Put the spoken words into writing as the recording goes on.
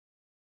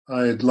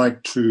I'd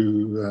like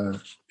to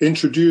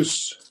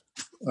introduce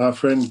our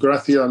friend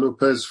Gracia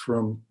Lopez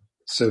from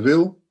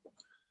Seville.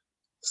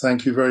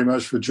 Thank you very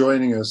much for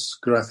joining us,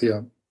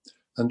 Gracia.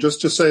 And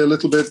just to say a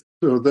little bit,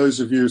 for those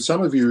of you,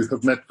 some of you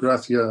have met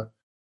Gracia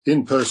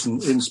in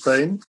person in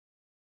Spain.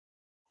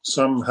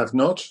 Some have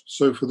not.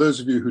 So for those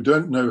of you who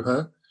don't know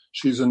her,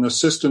 she's an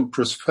assistant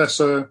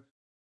professor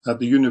at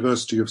the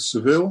University of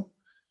Seville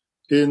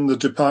in the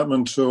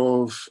Department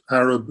of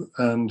Arab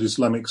and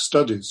Islamic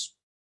Studies.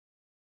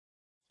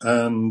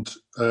 And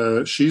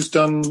she's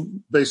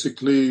done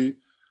basically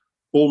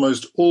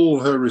almost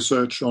all her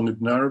research on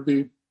Ibn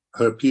Arabi.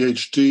 Her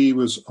PhD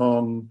was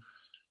on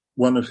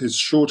one of his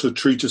shorter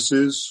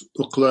treatises,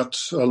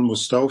 Uqlat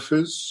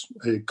al-Mustawfiz,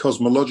 a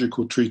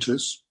cosmological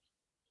treatise.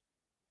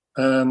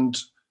 And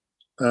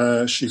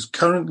she's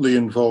currently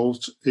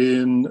involved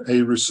in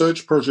a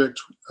research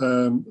project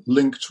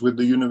linked with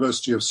the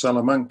University of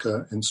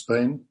Salamanca in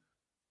Spain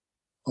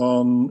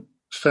on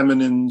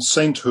feminine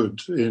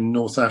sainthood in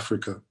North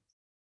Africa.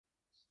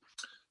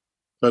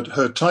 But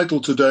her title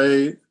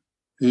today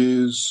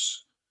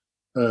is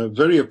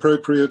very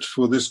appropriate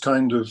for this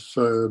kind of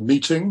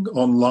meeting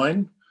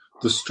online,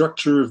 The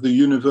Structure of the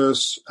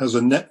Universe as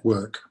a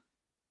Network.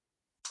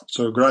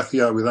 So,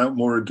 Gracia, without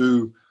more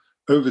ado,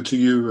 over to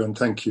you and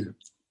thank you.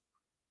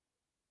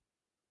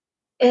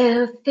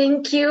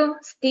 Thank you,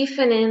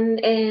 Stephen,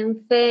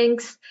 and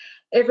thanks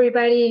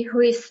everybody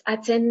who is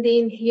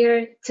attending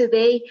here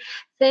today.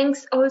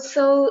 Thanks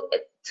also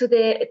to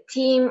the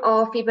team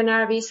of Ibn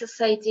Arabi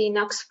Society in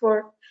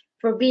Oxford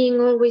for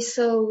being always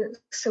so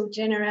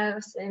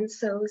generous and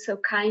so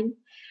kind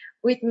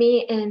with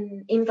me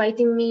and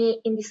inviting me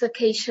in this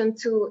occasion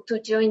to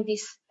join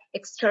this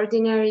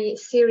extraordinary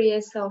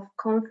series of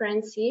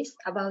conferences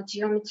about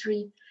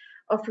geometry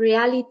of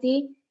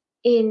reality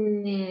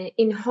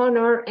in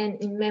honor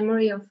and in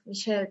memory of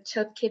Michel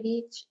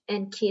Chodkiewicz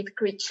and Keith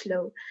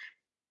Critchlow.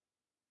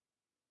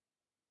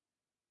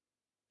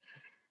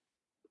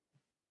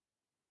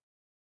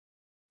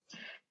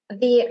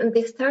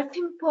 The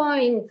starting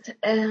point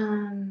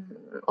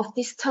of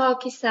this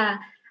talk is a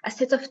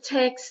set of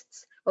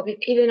texts, of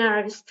Ibn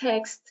Arabi's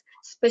texts,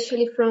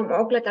 especially from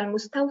Uqlat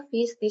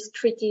al-Mustawfiz, this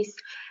treatise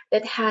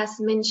that has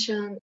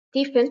mentioned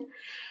Stephen,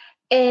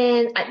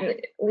 and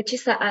which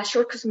is a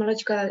short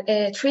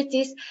cosmological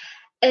treatise.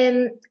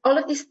 And all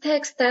of these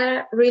texts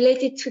are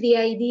related to the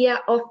idea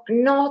of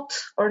knot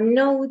or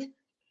node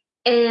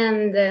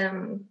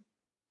and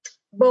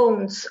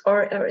bones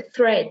or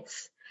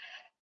threads.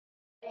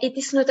 It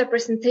is not a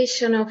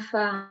presentation of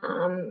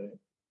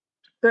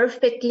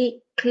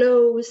perfectly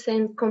close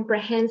and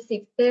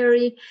comprehensive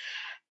theory,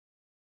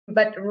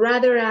 but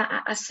rather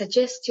a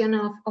suggestion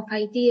of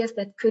ideas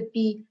that could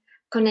be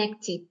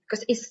connected,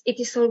 because it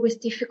is always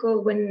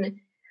difficult when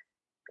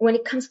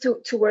it comes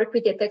to work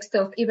with the text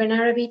of Ibn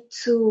Arabi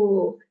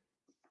to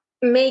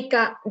make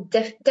a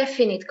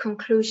definite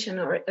conclusion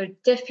or a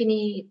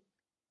definite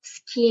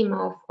scheme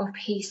of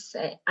his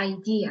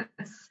ideas.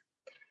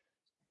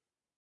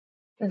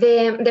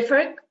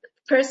 The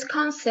first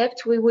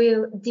concept we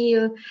will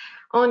deal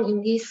on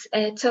in this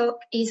talk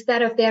is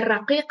that of the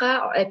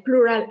raqiqa,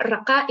 plural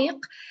raqa'iq,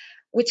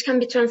 which can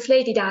be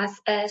translated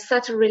as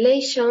subtle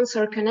relations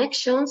or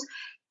connections,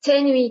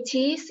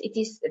 tenuities. It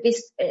is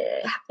this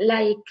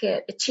like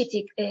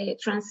Chittick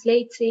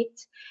translates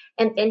it,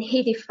 and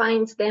he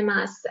defines them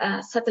as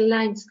subtle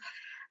lines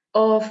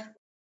of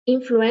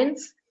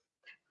influence,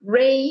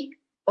 ray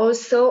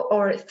also,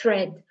 or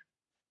thread.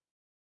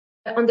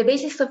 On the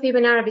basis of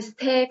Ibn Arabi's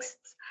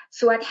texts,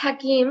 Suad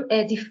Hakim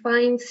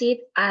defines it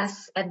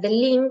as the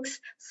links,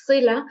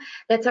 sila,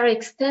 that are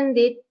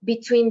extended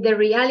between the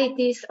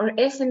realities or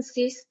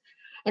essences,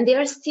 and they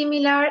are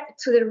similar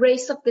to the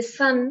rays of the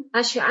sun,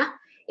 Ash'a,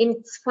 in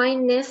its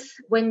fineness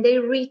when they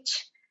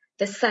reach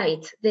the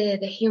sight, the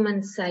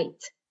human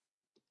sight.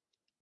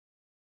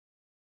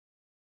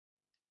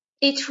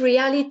 Each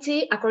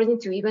reality, according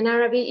to Ibn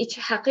Arabi, each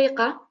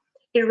haqiqa,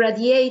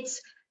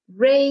 irradiates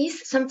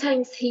rays.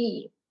 Sometimes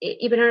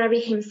Ibn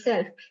Arabi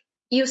himself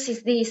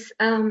uses this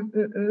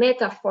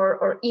metaphor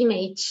or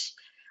image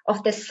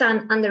of the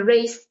sun and the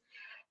rays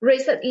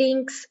that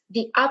links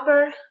the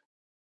upper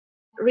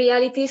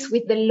realities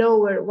with the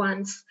lower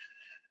ones.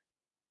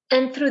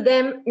 And through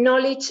them,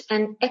 knowledge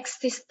and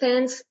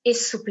existence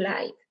is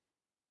supplied.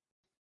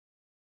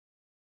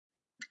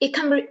 It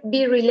can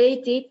be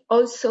related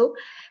also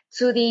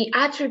to the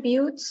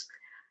attributes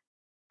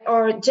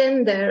or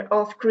gender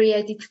of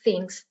created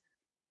things.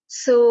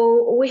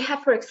 So we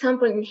have, for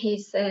example, in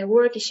his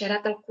work,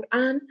 Isharat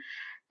al-Quran,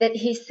 that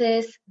he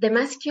says the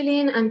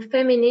masculine and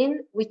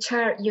feminine, which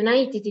are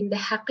united in the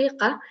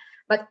haqiqa,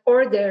 but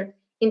ordered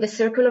in the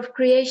circle of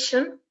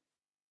creation,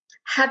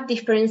 have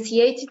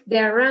differentiated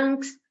their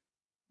ranks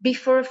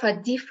before of a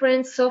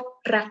difference of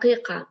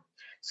raqiqa.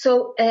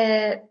 So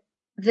the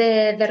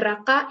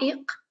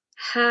raqa'iq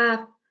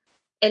have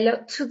a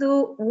lot to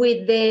do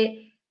with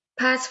the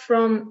pass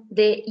from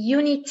the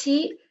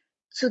unity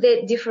to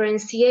the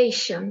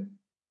differentiation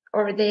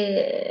or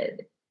the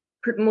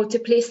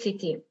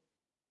multiplicity.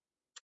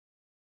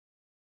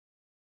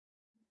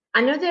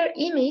 Another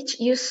image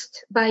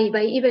used by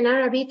Ibn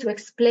Arabi to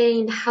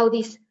explain how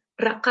these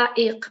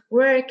raqa'iq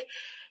work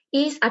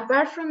is,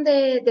 apart from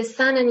the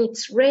sun and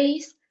its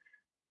rays,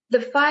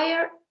 the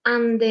fire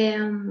and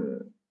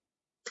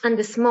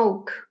the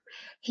smoke.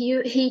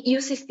 He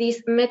uses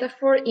this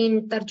metaphor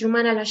in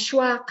Tarjuman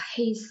al-Ashwaq,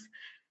 his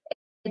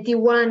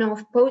diwan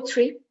of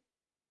poetry,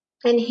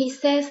 and he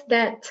says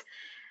that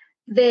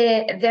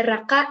the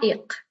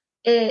raqa'iq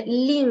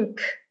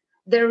link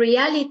the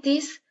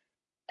realities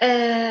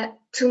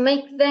to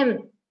make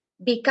them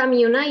become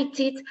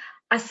united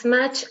as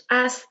much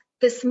as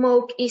the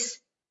smoke is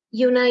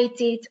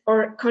united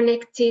or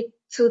connected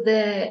to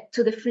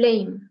the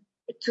flame,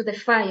 to the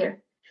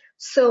fire.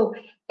 So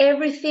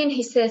everything,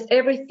 he says,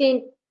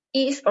 everything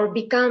is or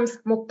becomes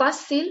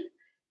muttasil,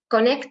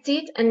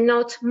 connected, and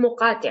not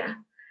muqati'.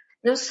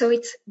 No, so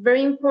it's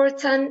very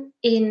important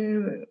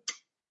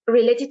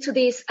related to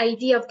this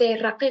idea of the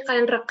raqiqa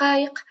and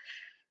raqaiq.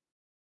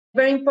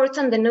 Very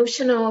important, the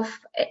notion of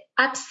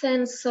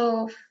absence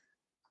of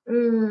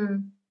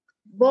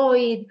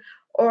void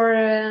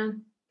or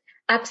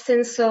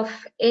absence of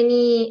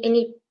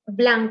any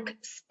blank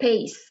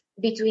space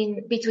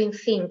between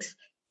things.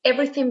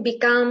 Everything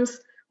becomes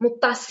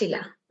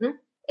muttasila, no?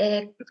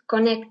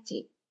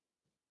 Connected.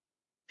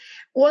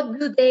 What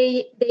do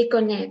they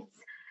connect?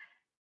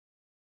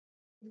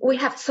 We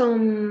have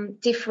some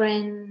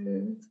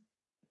different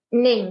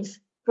names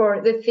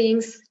for the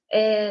things,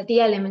 the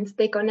elements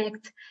they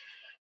connect.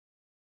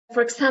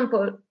 For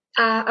example,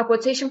 a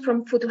quotation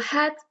from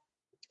Futuhat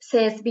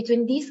says,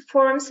 between these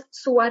forms,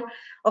 suwar,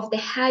 of the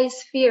high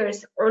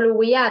spheres,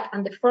 ulwiyat,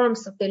 and the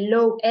forms of the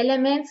low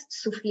elements,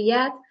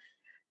 sufliyat,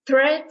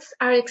 threads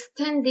are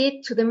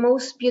extended to the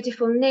most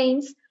beautiful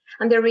names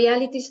and the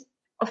realities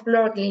of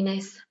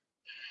lordliness.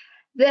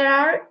 There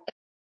are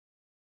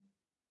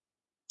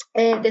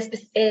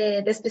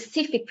the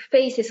specific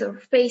phases or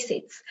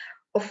facets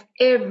of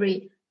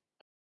every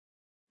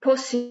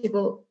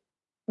possible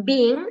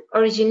being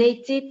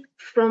originated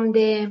from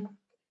the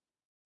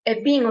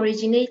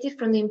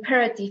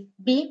imperative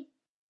be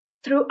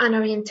through an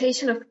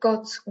orientation of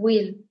God's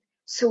will.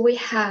 So we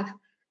have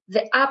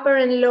the upper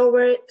and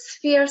lower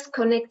spheres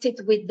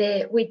connected with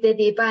the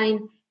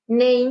divine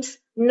names,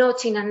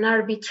 not in an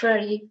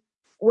arbitrary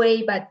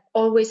way, but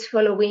always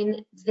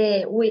following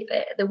the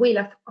will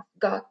of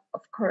God,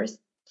 of course.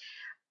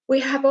 We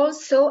have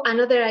also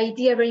another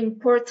idea very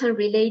important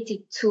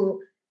related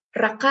to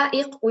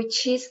raqa'iq,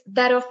 which is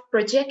that of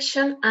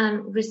projection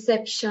and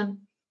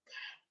reception.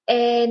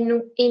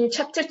 And in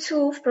chapter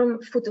 2 from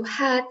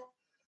Futuhat,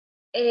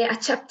 a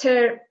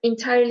chapter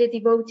entirely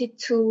devoted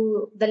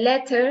to the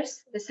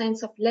letters, the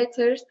science of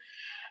letters,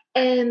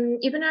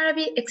 Ibn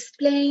Arabi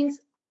explains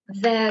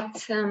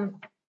that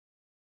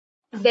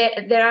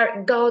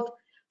God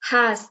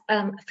has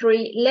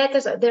 3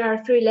 letters. There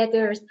are 3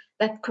 letters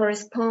that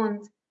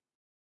correspond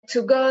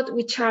to God,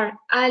 which are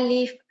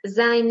Alif,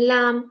 Zain,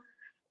 Lam,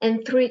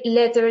 and 3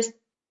 letters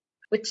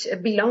which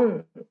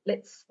belong,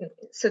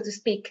 so to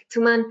speak,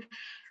 to man,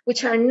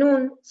 which are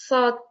Nun,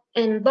 Sad,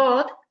 and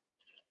Dad.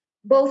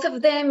 Both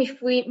of them,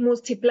 if we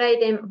multiply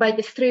them by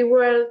the 3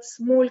 worlds,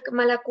 Mulk,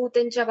 Malakut,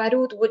 and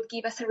Jabarut, would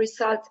give us a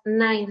result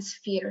 9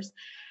 spheres.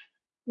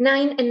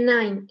 9 and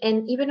 9.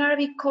 And Ibn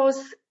Arabi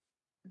calls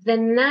the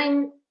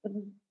 9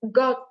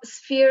 God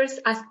spheres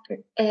as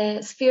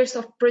spheres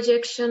of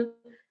projection,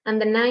 and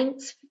the 9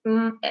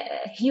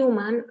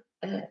 human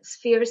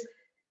spheres,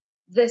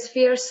 the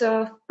spheres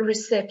of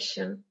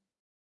reception.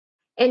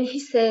 And he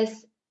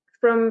says,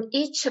 from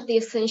each of the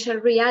essential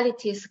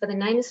realities of the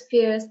 9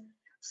 spheres,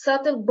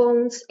 subtle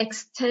bonds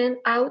extend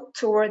out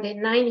toward the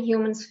 9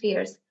 human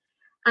spheres,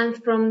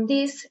 and from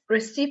this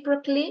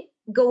reciprocally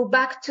go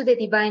back to the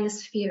divine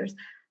spheres.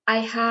 I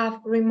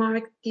have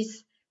remarked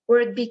this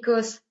word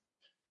because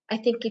I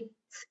think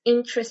it's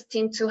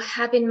interesting to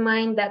have in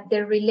mind that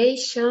the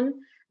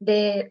relation,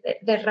 the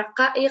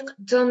raqa'iq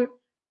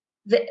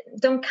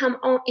don't come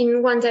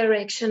in one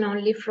direction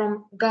only,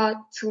 from God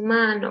to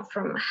man or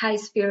from high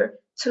sphere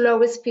to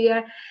lower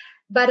sphere,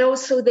 but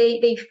also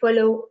they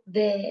follow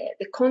the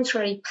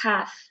contrary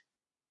path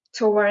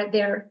toward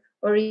their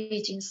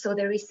origin. So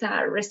there is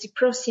a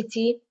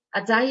reciprocity,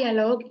 a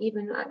dialogue,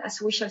 even as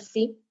we shall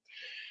see.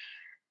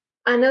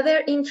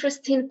 Another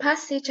interesting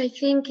passage, I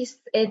think, is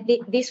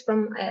this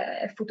from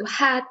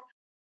Futuhat,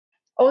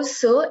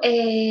 also,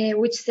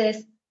 which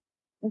says,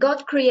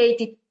 God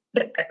created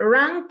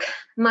rank,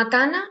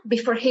 makana,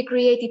 before he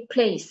created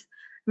place,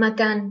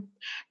 makan.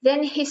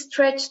 Then he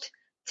stretched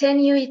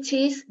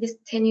tenuities, these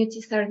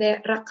tenuities are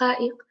the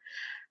raqa'iq,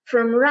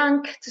 from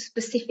rank to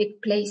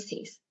specific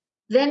places.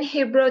 Then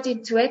he brought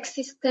into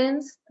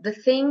existence the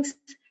things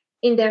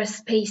in their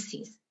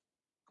spaces.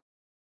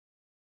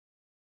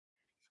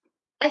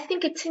 I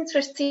think it's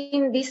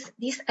interesting,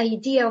 this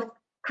idea of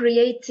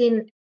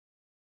creating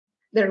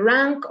the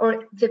rank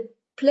or the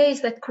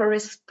place that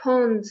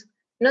corresponds,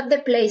 not the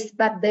place,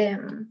 but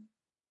the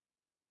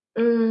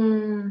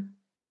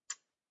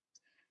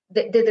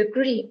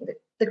degree,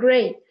 the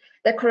grade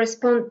that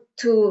correspond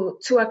to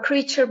a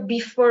creature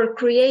before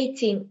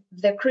creating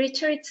the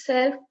creature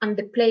itself and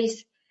the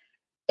place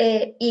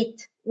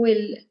it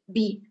will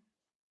be.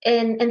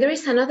 And there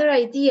is another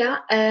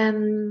idea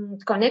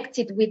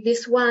connected with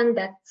this one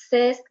that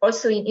says,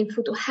 also in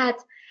Futuhat,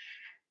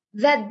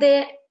 that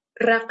the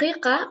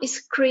raqiqa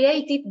is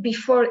created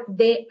before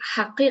the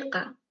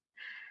haqiqa,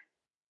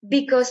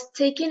 because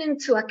taking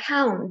into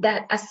account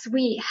that, as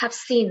we have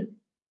seen,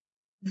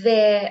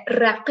 the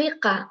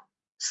raqiqa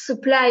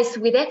supplies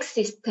with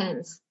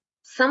existence,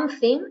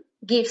 something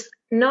gives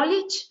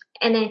knowledge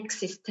and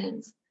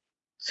existence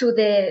to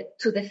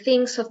the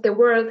things of the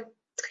world.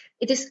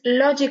 It is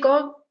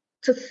logical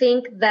to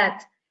think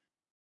that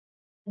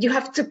you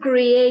have to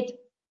create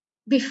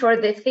before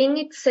the thing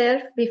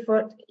itself,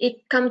 before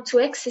it comes to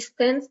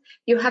existence,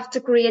 you have to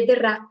create the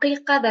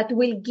raqiqa that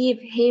will give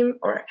him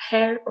or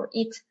her or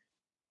it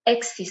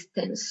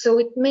existence. So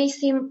it may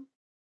seem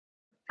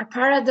a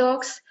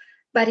paradox,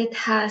 but it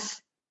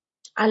has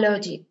a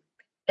logic,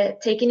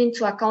 taking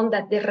into account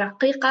that the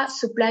raqiqa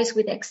supplies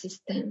with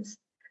existence.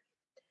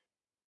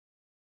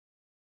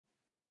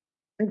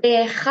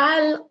 The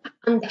khalq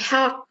and the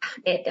haq,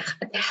 the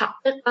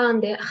haqiqa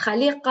and the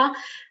khaliqa,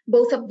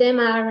 both of them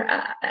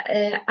are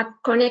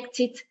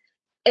connected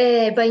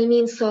by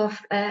means of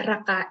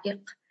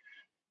raqa'iq.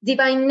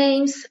 Divine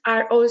names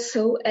are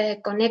also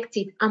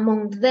connected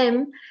among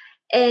them,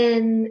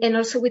 and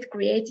also with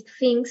created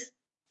things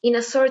in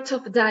a sort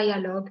of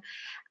dialogue.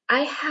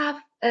 I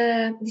have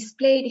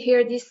displayed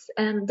here this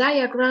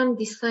diagram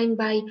designed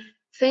by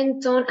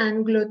Fenton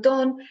and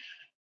Gloton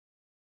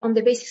on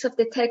the basis of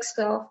the text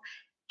of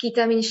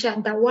Kitab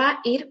Insha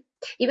Dawair.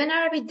 Ibn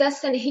Arabi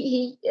doesn't,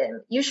 he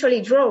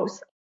usually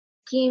draws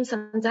schemes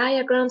and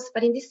diagrams,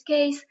 but in this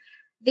case,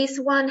 this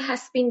one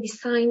has been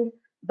designed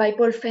by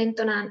Paul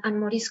Fenton and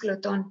Maurice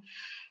Gloton.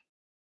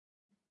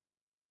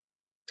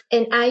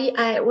 And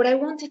what I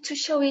wanted to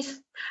show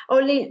is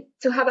only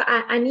to have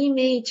an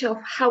image of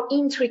how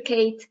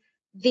intricate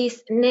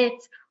this net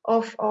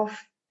of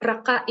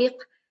raqa'iq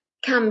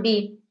can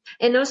be,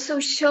 and also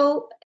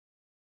show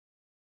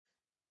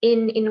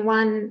in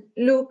one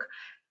look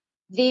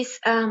this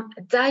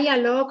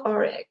dialogue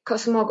or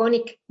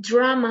cosmogonic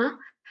drama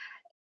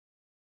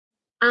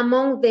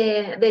among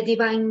the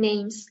divine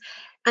names.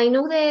 I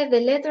know the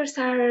letters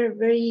are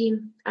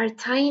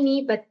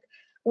tiny, but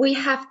we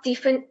have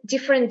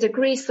different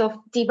degrees of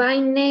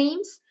divine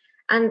names,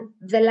 and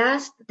the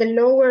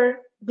lower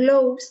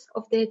globes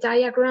of the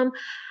diagram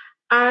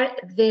are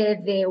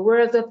the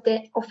world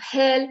of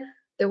hell,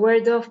 the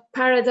world of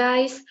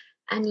paradise,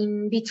 and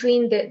in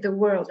between the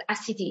world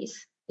as it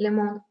is, le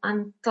monde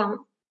en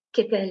tant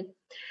que tel.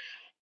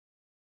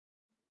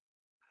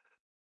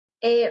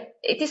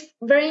 It is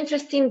very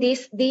interesting,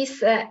 this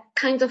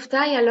kind of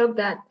dialogue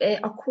that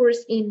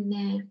occurs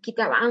in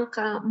Kitab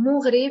Anqa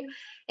Mughrib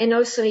and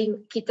also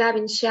in Kitab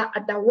Insha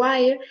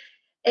Dawair,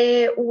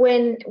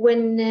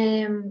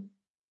 when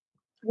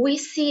we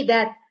see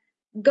that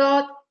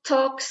God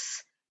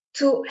talks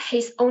to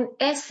his own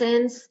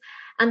essence,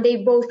 and they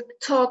both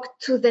talk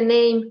to the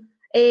name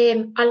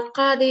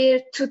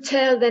Al-Qadir, to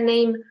tell the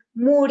name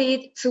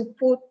Murid, to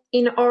put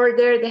in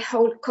order the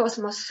whole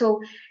cosmos.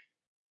 So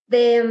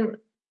the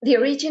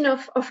origin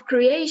of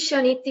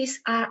creation, it is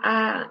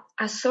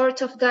a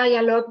sort of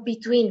dialogue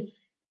between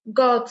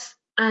God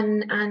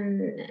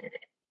and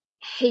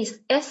his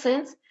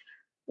essence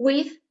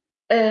with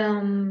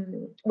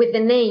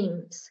the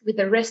names, with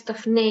the rest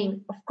of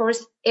name. Of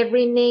course,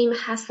 every name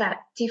has a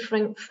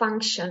different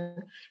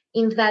function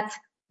in that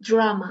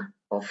drama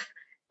of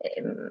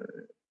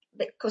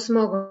the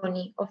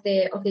cosmogony of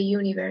the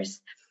universe.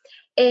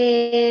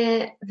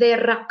 The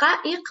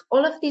raqa'iq,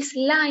 all of these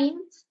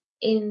lines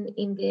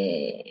in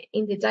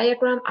the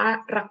diagram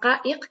are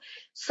raqa'iq.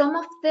 Some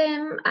of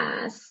them,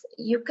 as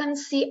you can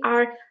see,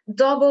 are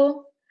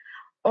double,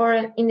 or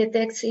in the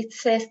text it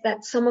says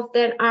that some of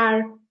them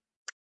are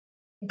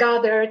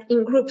gathered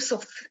in groups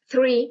of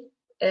three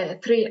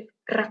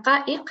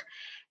raqa'iq,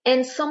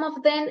 and some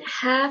of them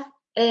have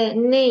a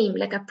name,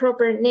 like a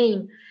proper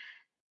name.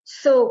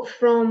 So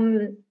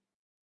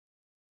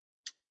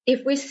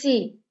if we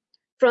see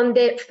from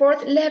the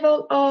fourth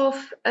level of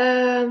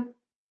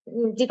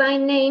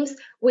divine names,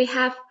 we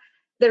have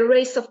the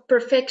race of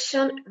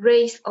perfection,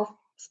 race of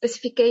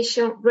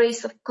specification,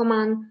 race of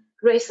command,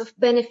 race of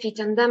benefit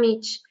and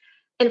damage,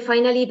 and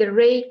finally the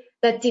ray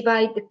that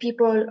divide the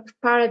people of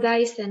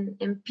paradise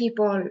and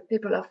people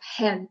of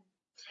hell.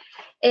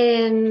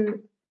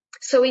 And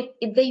so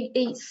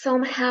they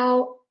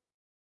somehow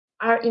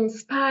are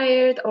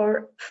inspired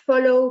or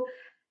follow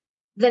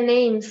the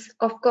names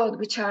of God,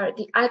 which are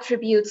the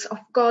attributes of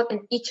God,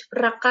 and each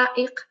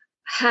raqa'iq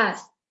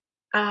has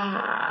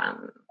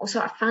also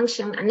a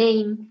function, a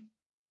name.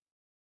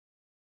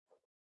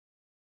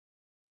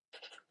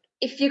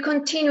 If you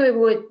continue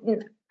with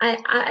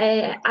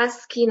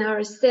asking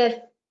ourselves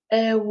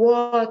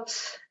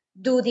what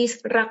do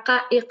these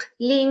raqa'iq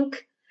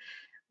link,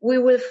 we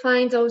will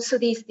find also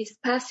this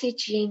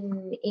passage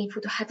in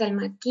Futuhat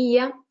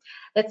al-Makkiyah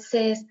that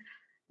says,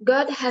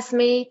 God has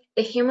made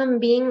the human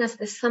being as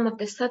the sum of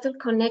the subtle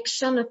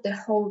connection of the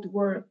whole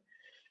world.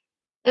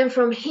 And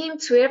from him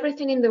to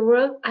everything in the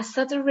world, a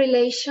subtle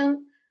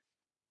relation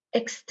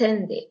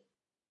extended.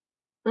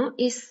 No,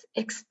 is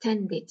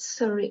extended,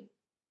 sorry.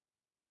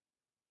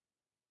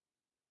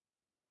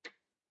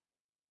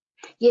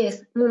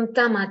 Yes,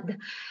 mumtamad.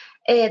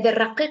 The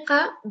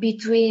raqiqa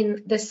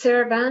between the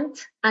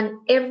servant and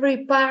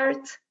every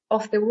part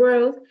of the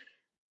world,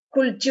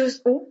 kul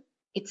juz'u,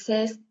 it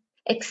says,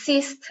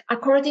 exists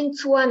according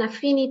to an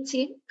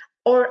affinity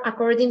or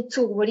according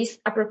to what is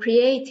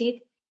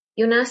appropriated,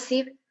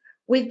 yunasib,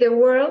 with the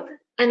world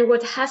and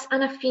what has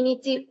an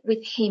affinity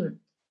with him,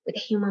 with a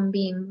human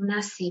being,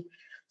 munasib.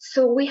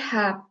 So we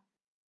have,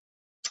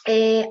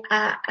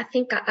 I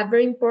think, a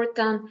very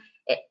important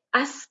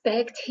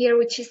aspect here,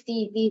 which is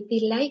the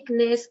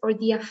likeness or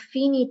the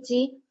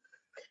affinity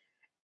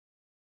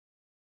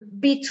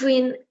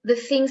between the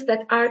things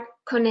that are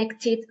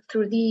connected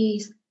through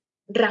this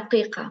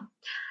raqiqa.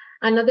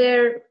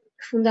 Another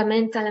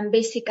fundamental and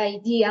basic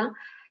idea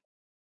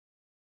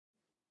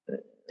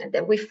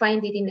that we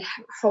find it in the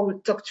whole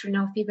doctrine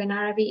of Ibn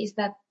Arabi is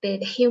that the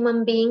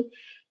human being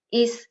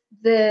is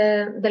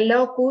the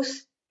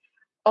locus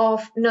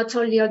of not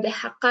only all the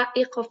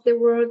haqa'iq of the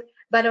world,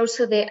 but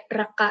also the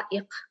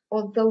raqa'iq,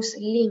 all those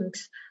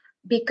links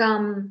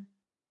become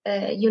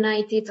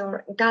united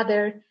or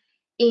gathered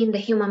in the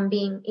human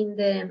being,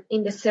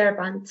 in the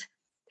servant.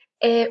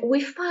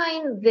 We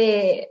find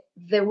the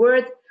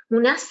word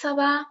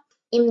munasaba,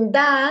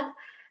 imdad,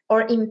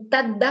 or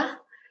imtadda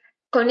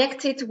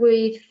connected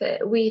with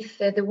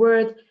the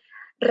word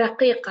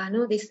raqiqa,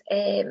 no? This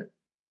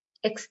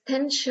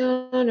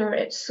extension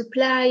or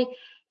supply,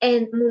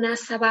 and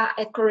munasaba,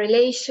 a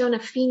correlation,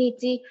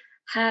 affinity,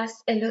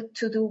 has a lot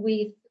to do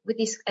with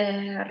this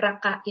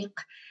raqa'iq.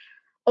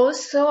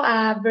 Also,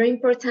 a very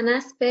important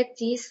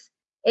aspect is,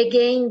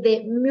 again,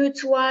 the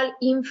mutual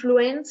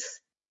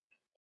influence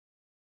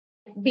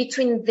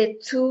between the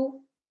two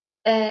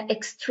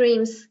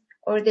extremes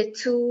or the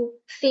two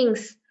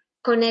things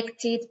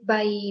connected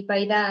by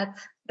that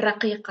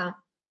raqiqa.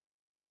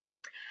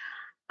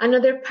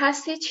 Another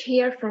passage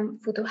here from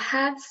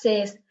Futuhat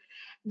says,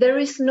 there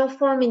is no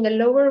form in the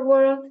lower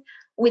world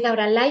without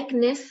a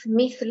likeness,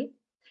 mithl,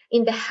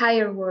 in the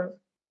higher world.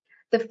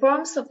 The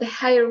forms of the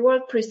higher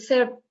world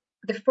preserve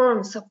the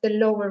forms of the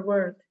lower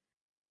world.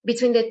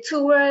 Between the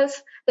two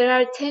worlds, there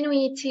are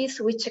tenuities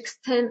which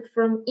extend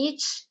from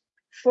each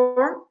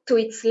form to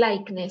its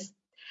likeness.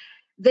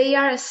 They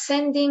are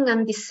ascending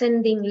and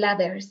descending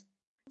ladders.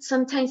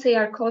 Sometimes they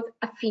are called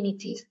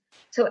affinities.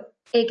 So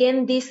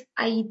again, this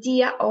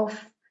idea of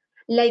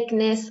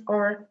likeness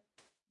or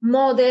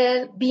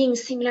model, being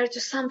similar to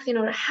something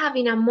or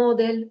having a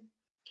model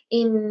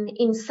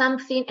in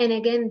something, and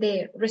again,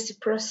 the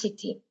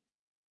reciprocity.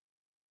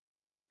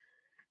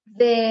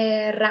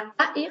 The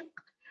raqa'iq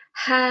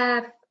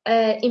have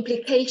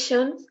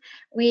implications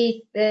with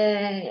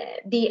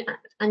the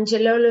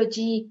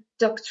angelology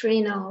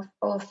doctrine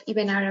of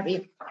Ibn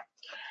Arabi.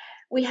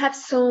 We have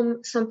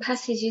some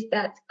passages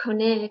that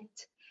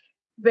connect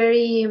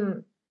very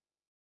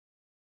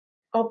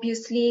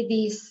obviously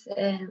these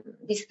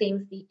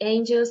things, the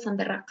angels and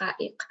the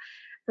raqa'iq.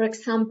 For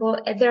example,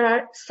 there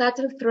are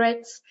subtle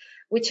threads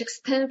which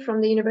extend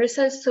from the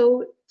universal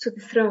soul to the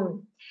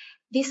throne.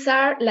 These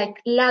are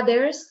like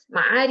ladders,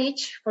 ma'arij,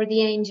 for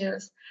the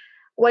angels,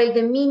 while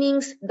the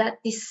meanings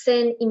that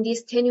descend in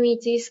these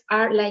tenuities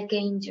are like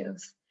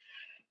angels.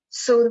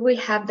 So we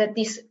have that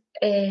these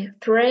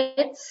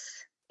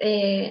threads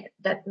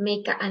that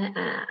make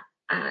a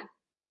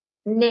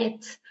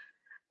net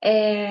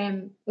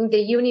in the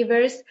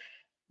universe,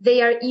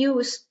 they are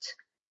used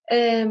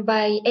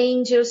by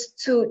angels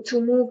to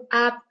move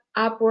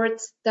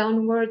upwards,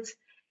 downwards.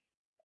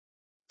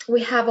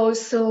 We have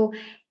also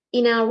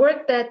in our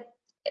work that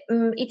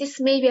it is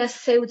maybe a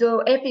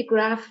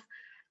pseudo-epigraph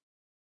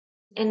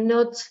and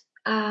not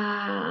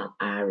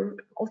an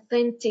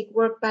authentic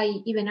work by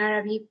Ibn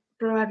Arabi.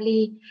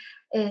 Probably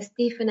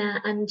Stephen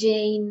and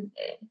Jane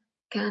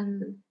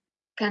can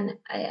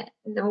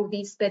know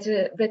this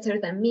better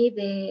than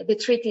me. The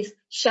treatise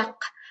Shaq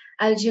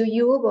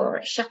al-Juyub or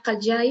Shaq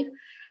al-Jaib.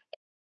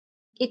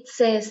 It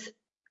says,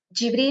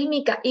 Jibril,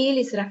 Mikael,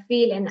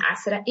 Israfil, and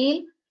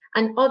Azrael,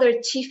 and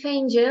other chief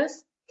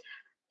angels,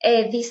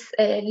 these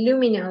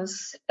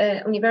luminous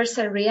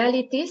universal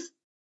realities,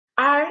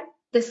 are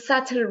the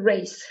subtle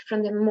rays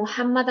from the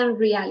Muhammadan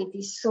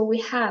realities. So we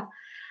have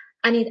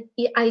an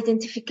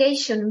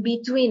identification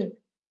between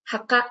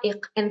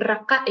haqa'iq and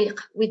raqa'iq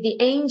with the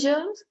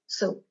angels.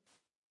 So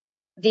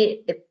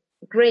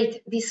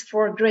these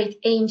four great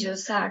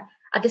angels are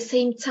at the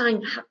same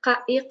time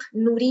haqa'iq,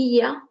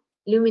 nuriya,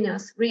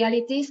 luminous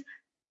realities,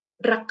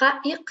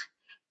 raqa'iq,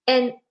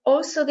 and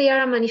also they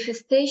are a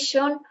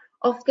manifestation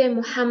of the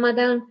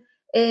Muhammadan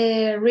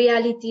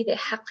reality, the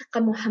haqiqa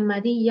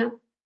Muhammadiyya,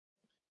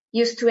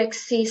 used to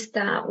exist.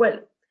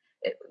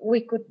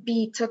 We could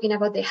be talking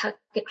about the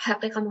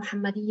haqiqa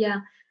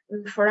Muhammadiyya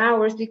for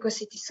hours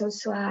because it is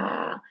also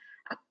a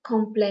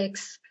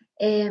complex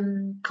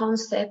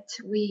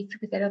concept with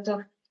a lot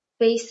of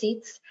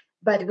facets,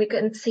 but we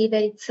can see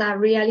that it's a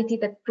reality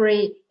that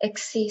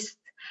pre-exists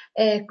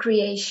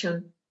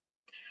creation.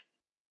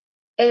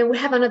 We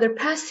have another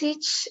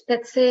passage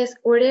that says,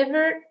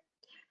 wherever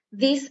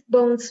these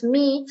bones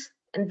meet,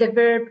 and the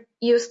verb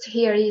used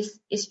here is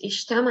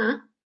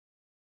ishtama,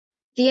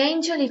 the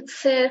angel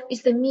itself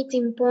is the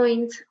meeting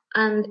point,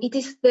 and it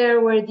is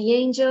there where the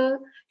angel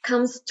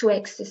comes to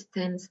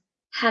existence,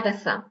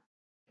 hadatha.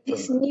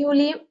 This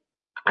newly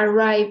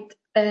arrived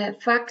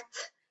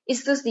fact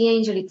is thus the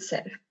angel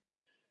itself.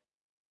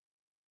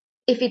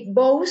 If it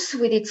bows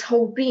with its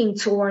whole being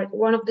toward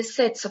one of the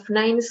sets of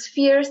 9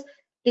 spheres,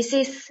 this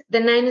is the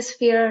 9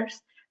 spheres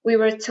we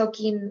were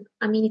talking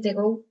a minute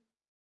ago.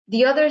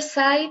 The other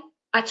side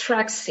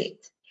attracts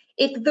it.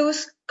 It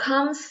thus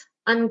comes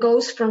and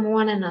goes from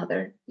one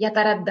another.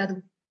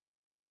 Yataraddadu.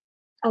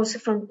 Also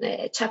from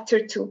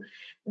chapter 2.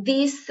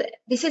 This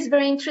is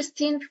very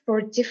interesting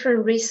for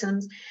different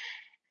reasons.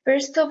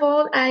 First of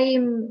all, I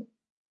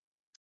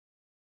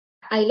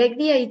like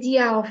the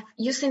idea of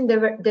using the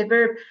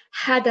verb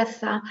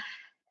hadatha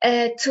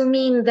to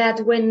mean that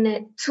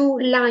when 2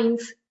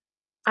 lines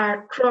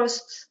are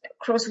crossed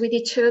with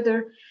each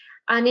other,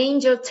 an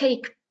angel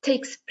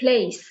takes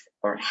place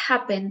or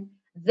happen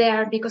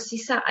there, because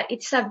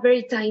it's a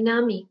very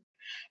dynamic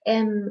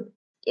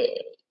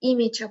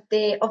image of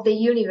the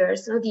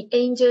universe. No? The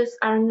angels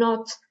are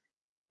not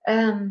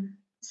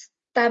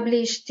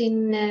established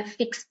in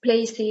fixed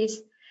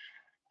places,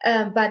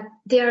 but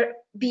they are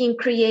being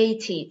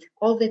created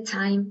all the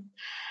time,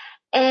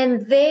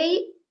 and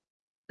the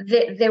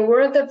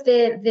world of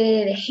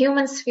the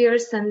human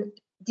spheres and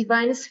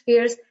divine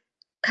spheres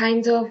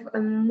kind of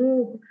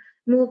move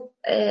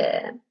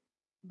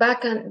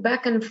back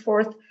and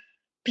forth,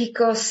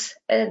 because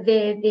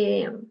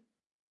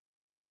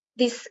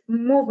this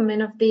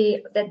movement of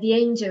that the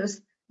angels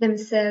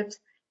themselves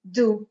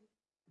do.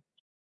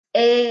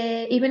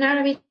 Ibn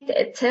Arabi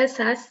tells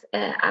us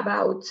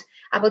about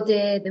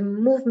the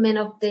movement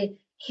of the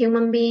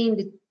human being,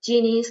 the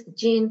genies, the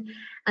jinn,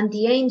 and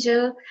the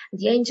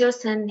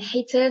angels, and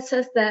he tells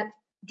us that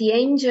the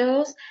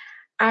angels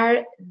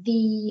are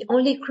the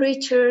only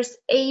creatures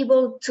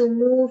able to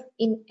move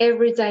in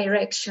every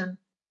direction,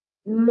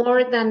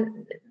 more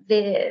than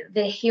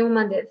the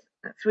human, the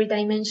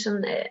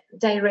 3-dimension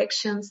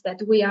directions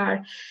that we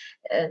are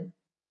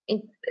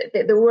in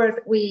the world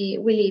we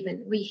live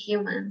in, we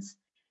humans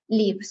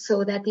live.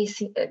 So that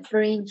is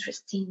very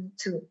interesting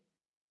too.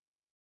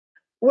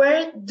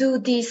 Where do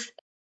these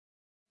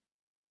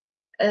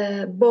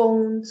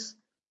bones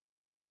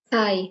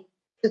tie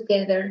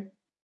together?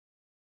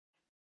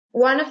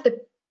 One of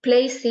the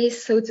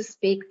places, so to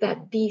speak,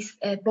 that these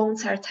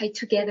bones are tied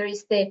together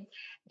is the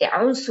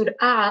unsur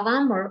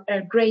a'zam, or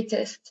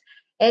greatest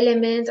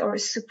element or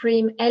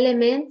supreme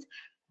element,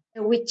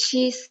 which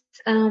is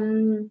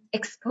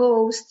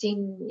exposed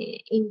in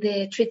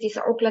the treatise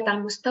Uqlat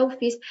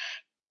al-Mustawfis.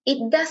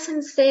 It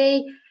doesn't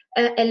say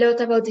a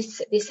lot about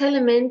this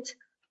element,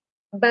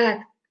 but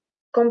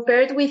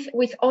compared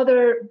with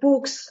other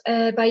books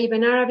by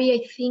Ibn Arabi,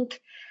 I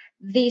think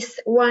this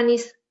one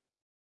is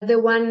the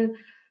one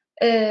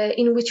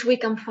in which we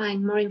can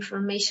find more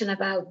information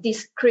about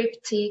this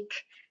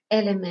cryptic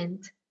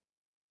element.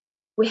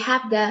 We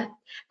have that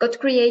God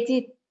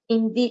created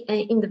in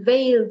the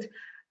veiled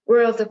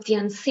world of the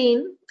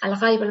unseen,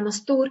 al-ghaib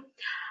al-mastur,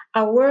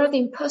 a world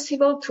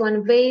impossible to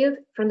unveil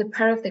from the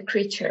part of the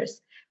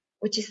creatures,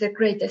 which is the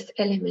greatest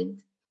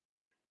element.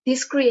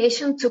 This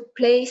creation took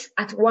place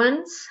at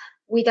once,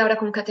 without a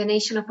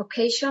concatenation of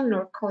occasion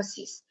nor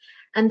causes,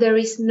 and there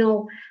is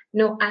no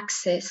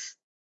access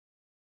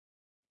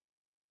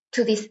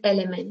to this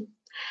element.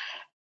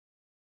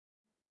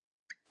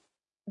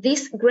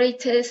 This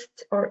greatest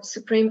or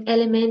supreme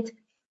element,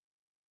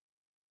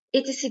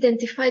 it is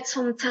identified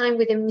sometime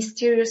with the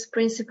mysterious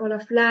principle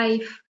of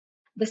life,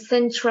 the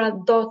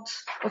central dot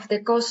of the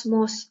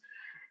cosmos,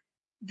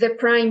 the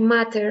prime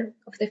matter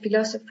of the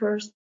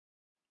philosophers,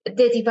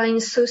 the divine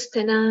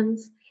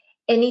sustenance,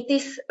 and it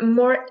is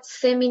more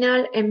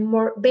seminal and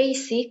more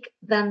basic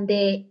than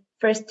the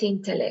first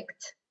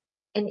intellect,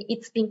 and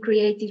it's been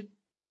created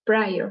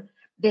prior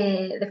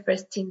the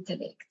first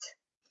intellect.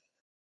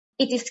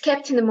 It is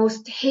kept in the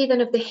most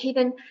hidden of the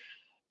hidden,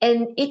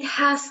 and it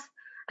has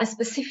a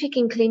specific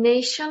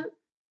inclination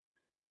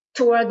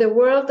toward the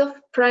world of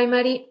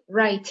primary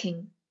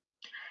writing.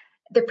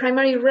 The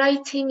primary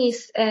writing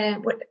is,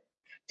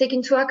 take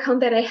into account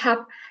that I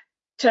have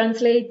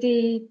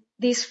translated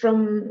this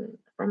from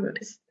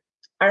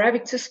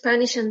Arabic to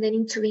Spanish and then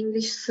into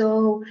English,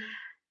 so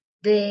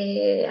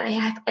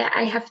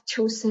I have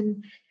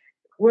chosen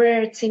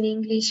words in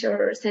English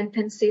or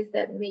sentences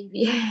that may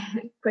be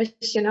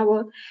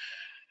questionable.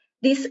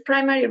 This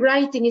primary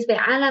writing is the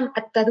alam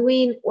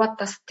at-tadwin wa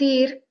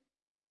tastir,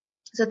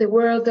 so the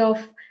world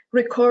of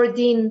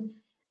recording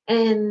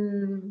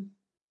and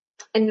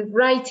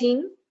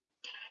writing.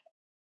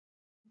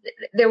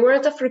 The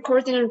world of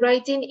recording and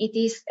writing, it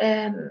is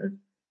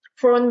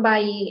formed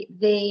by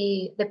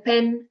the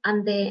pen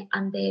and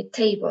the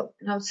table,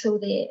 and also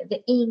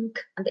the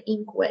ink and the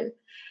inkwell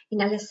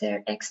in a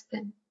lesser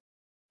extent.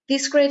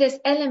 This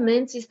greatest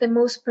element is the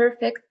most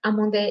perfect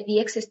among the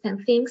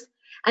existent things,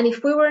 and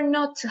if we were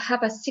not to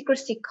have a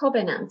secrecy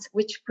covenant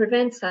which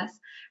prevents us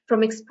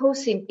from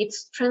exposing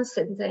its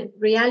transcendent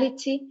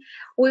reality,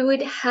 we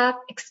would have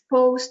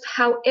exposed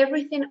how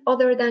everything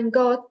other than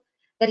God,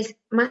 that is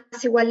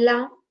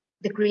Masiwallah,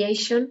 the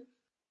creation,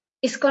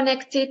 is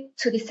connected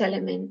to this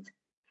element.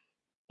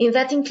 In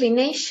that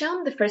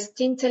inclination, the first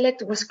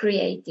intellect was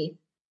created.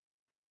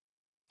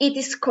 It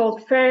is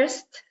called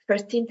first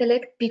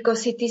intellect,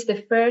 because it is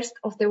the first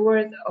of the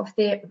word of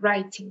the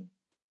writing,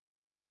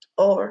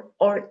 or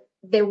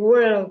the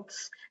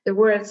words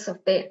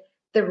of the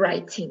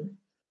writing.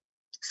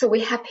 So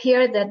we have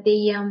here that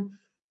the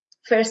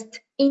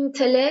first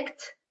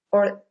intellect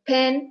or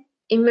pen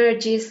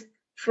emerges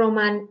from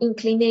an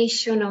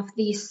inclination of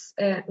this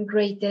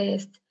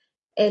greatest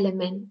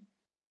element.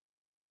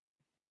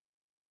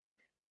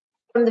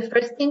 From the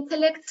first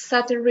intellect,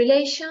 subtle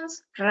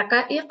relations,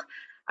 raqa'iq,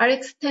 are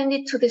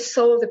extended to the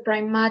soul, the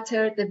prime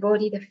matter, the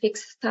body, the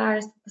fixed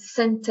stars, the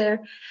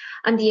center,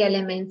 and the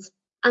elements.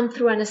 And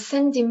through an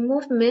ascending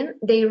movement,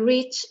 they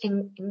reach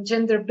and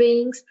engender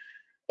beings,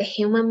 the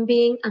human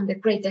being, and the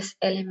greatest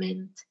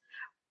element,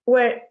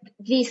 where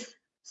these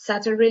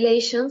subtle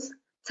relations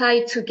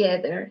tie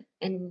together.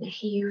 And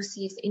he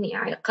uses in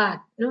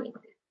i'qad,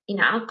 in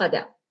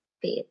aqada,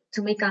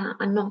 to make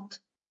a knot.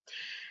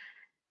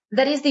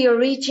 That is the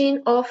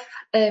origin of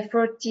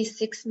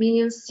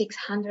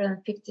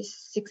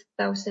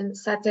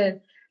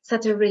 46,656,000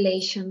 subtle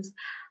relations.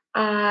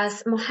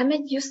 As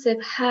Mohammed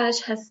Yusuf Haj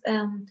has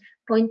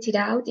pointed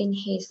out in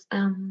his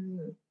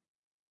Ibn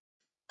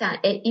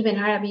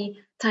Arabi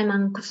Time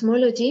and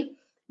Cosmology,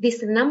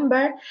 this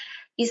number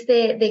is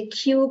the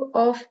cube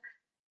of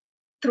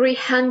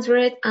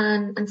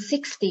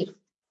 360,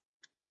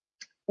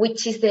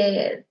 which is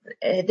the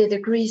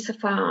degrees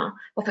of a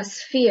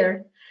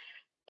sphere.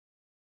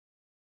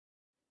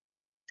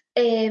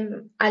 A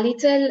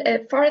little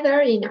further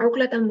in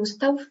Uqlat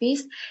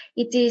al-Mustawfis,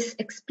 it is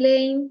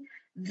explained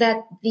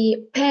that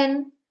the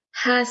pen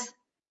has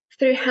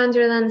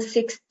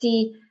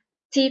 360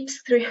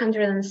 tips,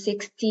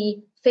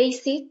 360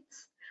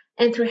 facets,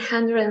 and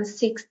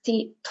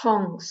 360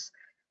 tongues.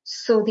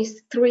 So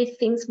these three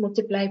things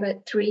multiplied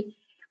by 3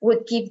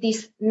 would give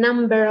this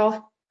number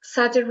of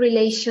subtle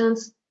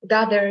relations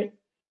gathered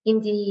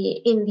in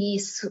the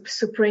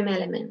supreme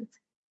element.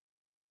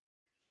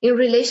 In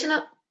relation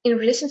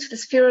to the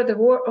sphere of the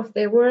world,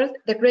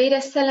 the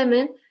greatest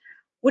element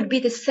would be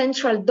the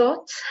central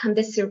dot, and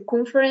the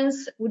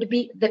circumference would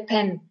be the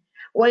pen,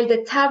 while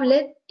the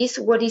tablet is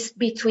what is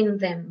between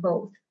them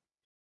both.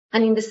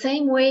 And in the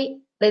same way,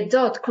 the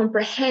dot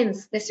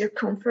comprehends the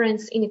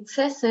circumference in its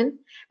essence.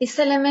 This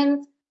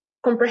element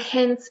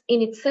comprehends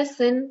in its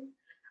essence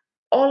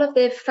all of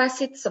the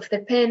facets of the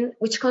pen,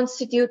 which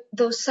constitute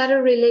those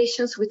subtle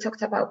relations we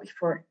talked about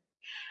before.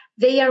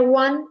 They are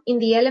one in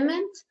the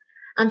element,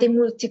 and they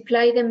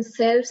multiply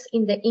themselves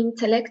in the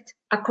intellect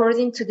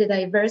according to the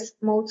diverse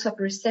modes of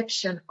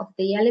reception of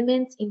the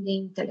element in the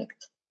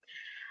intellect.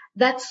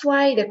 That's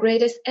why the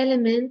greatest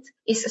element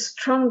is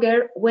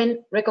stronger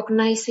when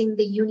recognizing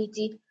the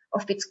unity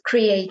of its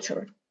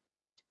creator,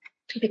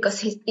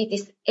 because it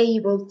is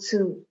able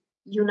to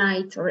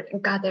unite or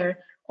gather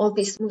all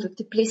this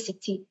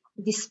multiplicity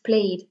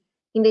displayed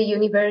in the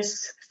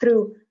universe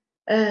through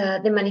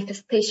the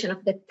manifestation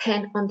of the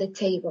pen on the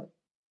table.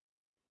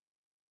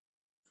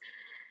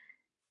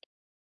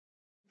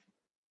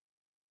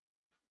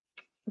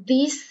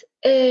 This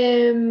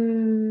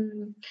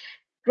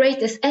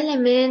greatest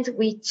element,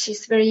 which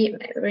is very,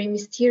 very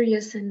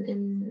mysterious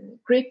and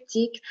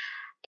cryptic,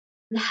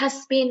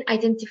 has been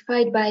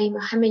identified by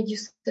Mohammed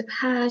Yusuf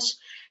Haj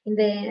in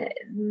the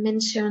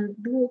mentioned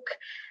book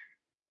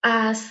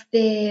as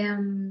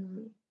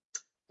the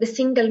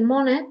single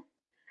monad,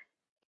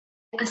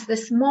 as the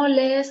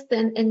smallest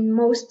and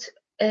most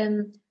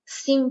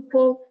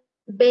simple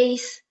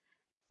base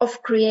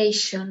of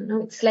creation.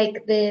 It's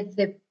like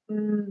the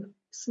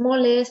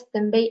smallest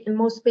and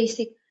most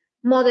basic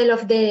model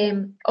of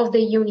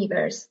the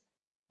universe,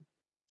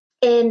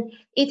 and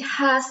it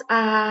has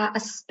a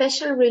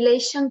special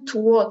relation to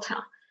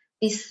water,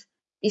 this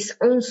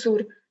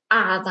unsur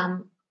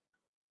Adam,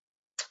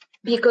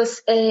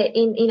 because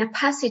in a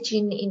passage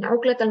in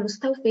Uqlat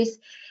al-Mustawfis,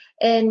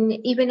 and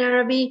Ibn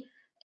Arabi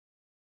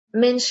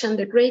mentioned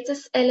the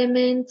greatest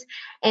element,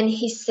 and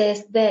he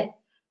says that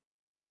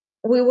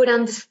we would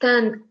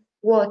understand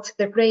what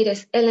the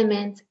greatest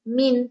element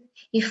mean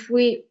if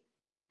we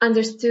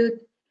understood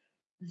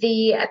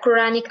the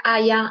Quranic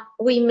ayah,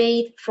 we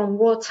made from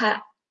water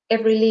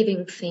every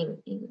living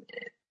thing, in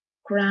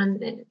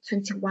Quran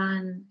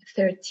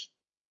 21:30.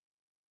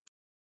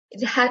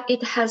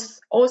 It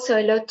has also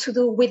a lot to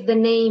do with the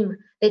name,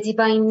 the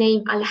divine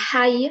name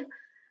Al-Hayy,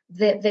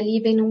 the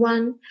living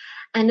one,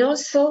 and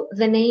also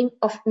the name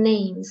of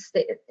names,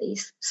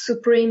 this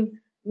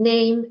supreme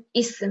name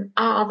Ism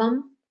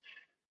A'zam,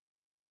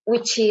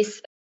 which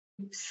is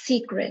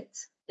secret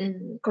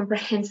and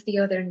comprehends the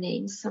other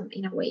names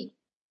in a way.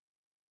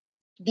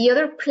 The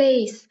other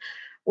place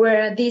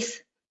where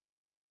these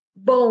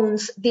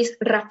bones, these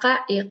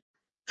raqa'iq,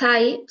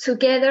 tie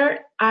together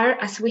are,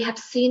 as we have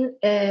seen,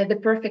 the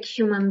perfect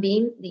human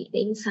being, the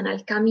Insan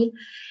al-Kamil.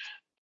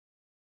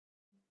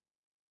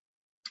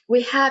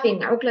 We have in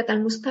Uqlat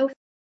al-Mustawfi,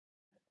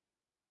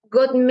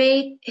 God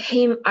made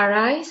him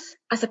arise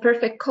as a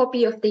perfect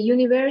copy of the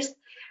universe,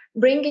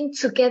 bringing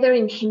together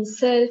in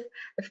himself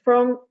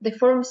the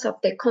forms of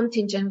the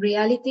contingent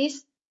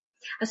realities,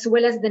 as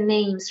well as the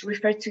names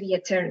referred to the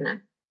eternal.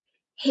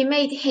 He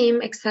made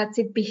him,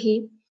 exalted be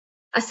he,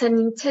 as an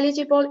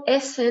intelligible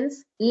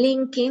essence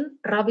linking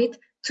Rabbit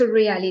to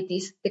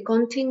realities, the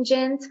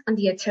contingent and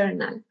the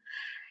eternal.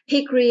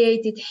 He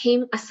created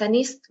him as an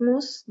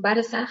isthmus,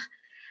 barzakh,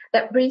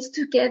 that brings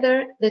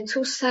together the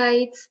two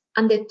sides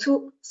and the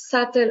two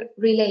subtle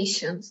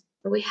relations.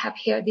 We have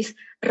here these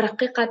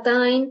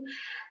raqiqatain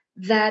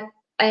that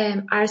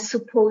are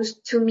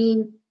supposed to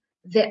mean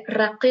the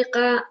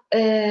raqiqa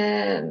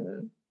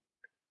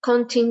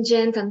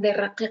contingent and the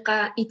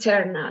raqiqa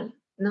eternal.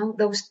 No,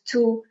 those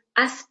two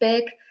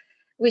aspects,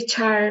 which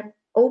are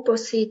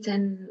opposite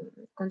and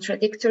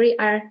contradictory,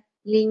 are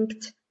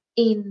linked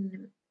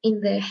in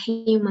the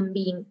human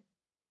being.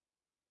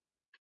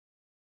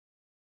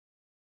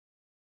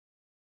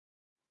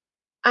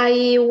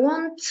 I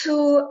want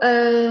to,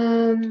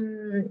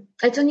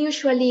 I don't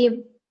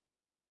usually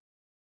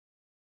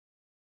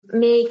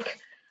make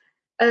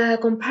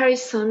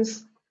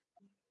comparisons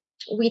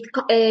with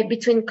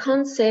between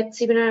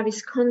concepts, Ibn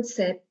Arabi's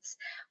concepts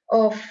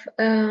of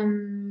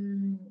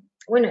the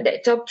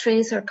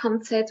doctrines or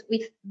concepts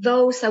with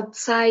those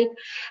outside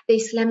the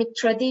Islamic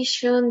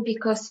tradition,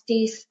 because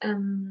this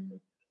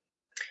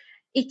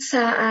it's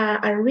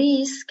a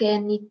risk,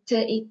 and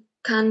it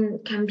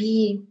can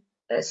be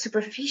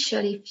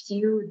superficial if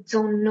you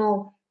don't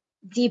know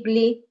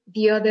deeply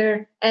the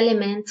other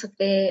elements of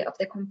the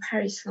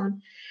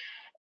comparison.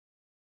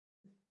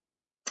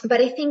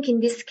 But I think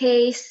in this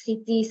case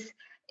it is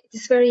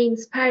very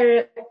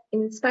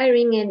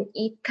inspiring, and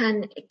it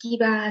can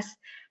give us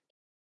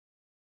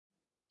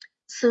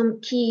some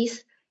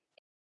keys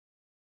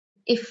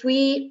if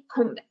we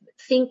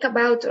think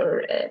about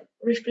or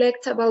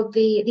reflect about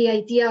the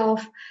idea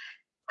of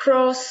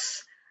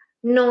cross,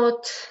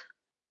 knot,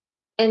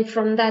 and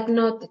from that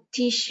knot,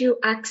 tissue,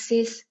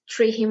 axis,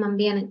 tree, human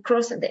being, and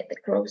cross, and the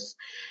cross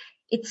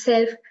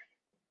itself,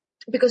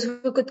 because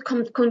we could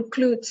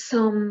conclude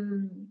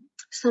some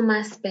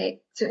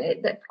aspect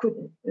that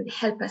could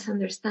help us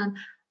understand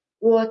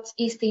what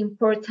is the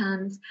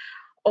importance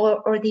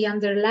or the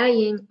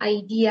underlying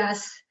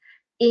ideas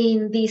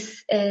in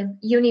this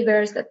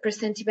universe that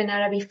presents Ibn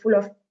Arabi, full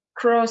of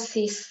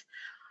crosses,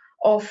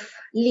 of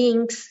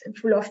links,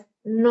 full of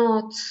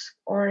knots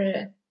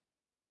or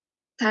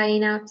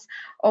tying ups,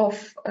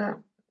 of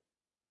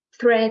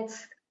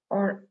threads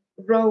or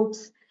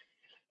ropes.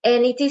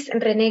 And it is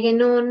René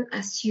Guénon,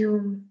 as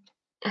you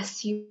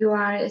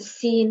are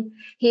seeing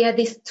here,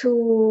 these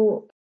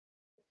two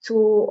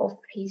of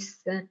his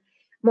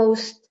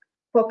most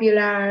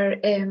popular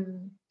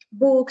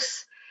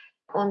books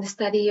on the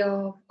study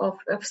of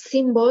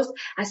symbols.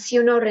 As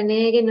you know,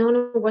 René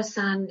Guénon was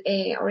an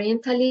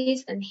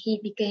Orientalist, and he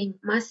became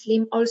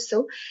Muslim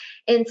also.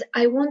 And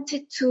I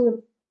wanted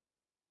to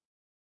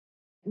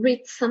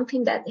read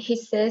something that he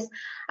says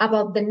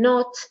about the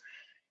knot,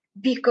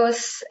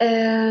 because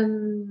I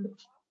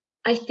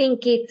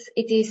think it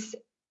is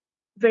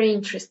very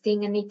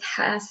interesting, and it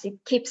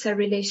keeps a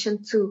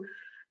relation to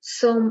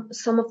some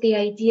of the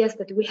ideas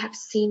that we have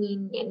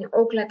seen in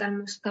Uqlat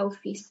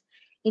al-Mustawfi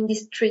in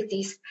this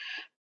treatise.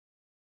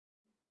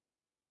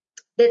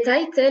 The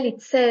title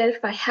itself,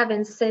 I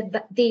haven't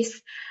said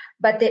this,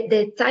 but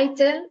the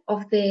title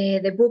of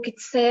the book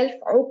itself,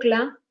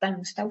 Uqlat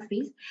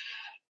al-Mustawfi,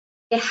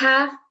 they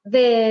have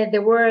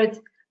the word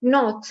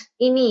knot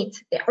in it.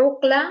 The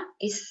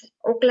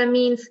Uqla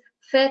means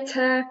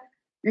fetter,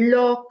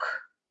 lock,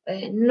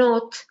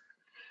 knot.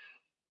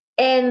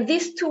 And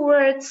these two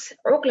words,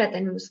 Uqlat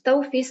and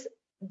Mustawfi,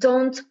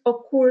 don't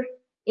occur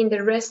in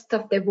the rest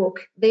of the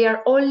book. They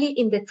are only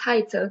in the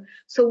title.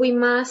 So we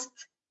must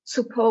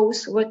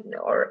suppose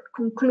or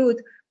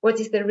conclude what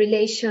is the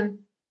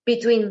relation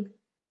between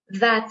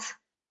that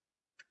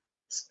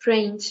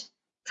strange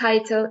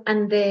title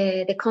and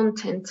the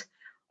content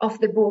of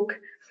the book.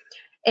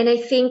 And I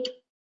think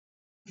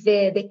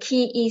the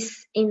key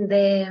is in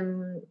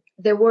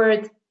the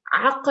word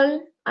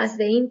aql as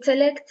the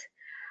intellect,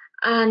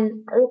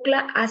 and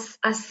uqla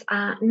as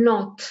a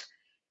knot,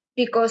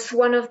 because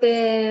one of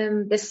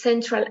the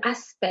central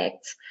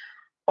aspects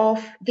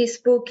of this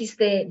book is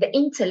the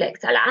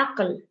intellect,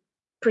 al-aql,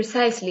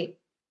 precisely,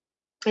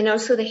 and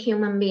also the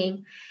human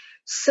being.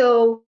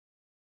 So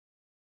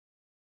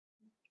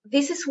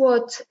this is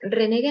what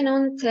René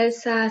Guénon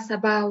tells us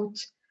about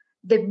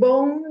the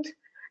bond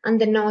and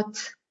the knot.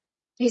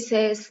 He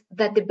says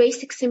that the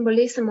basic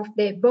symbolism of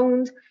the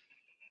bond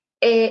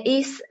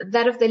is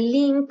that of the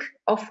link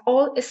of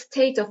all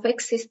states of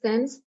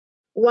existence,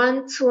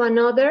 one to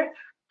another,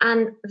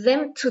 and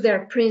them to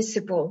their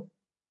principle.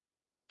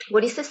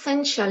 What is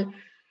essential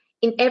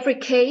in every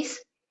case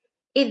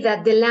is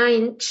that the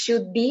line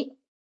should be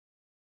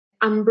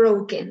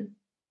unbroken.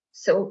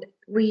 So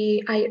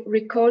I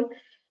recall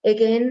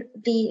again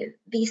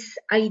this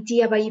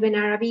idea by Ibn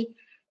Arabi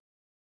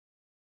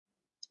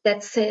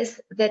that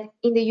says that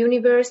in the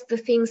universe the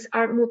things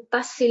are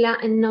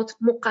muttasila and not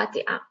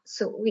muqati'a.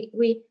 So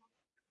we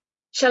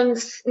shall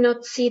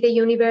not see the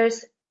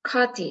universe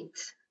cut it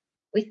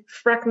with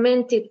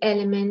fragmented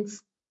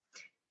elements.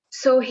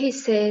 So he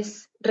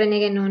says,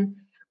 René Guénon,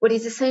 what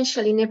is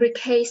essential in every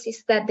case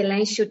is that the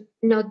line should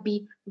not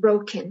be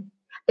broken.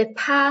 The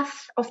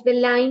path of the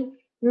line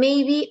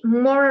may be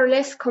more or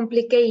less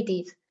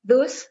complicated.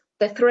 Thus,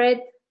 the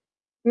thread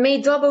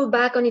may double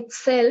back on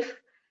itself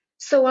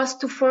so as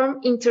to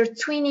form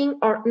intertwining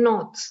or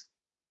knots.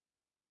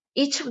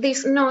 Each of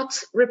these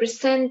knots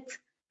represent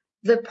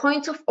the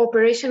point of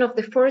operation of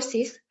the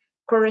forces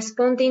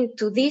corresponding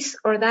to this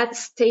or that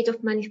state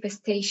of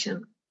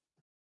manifestation.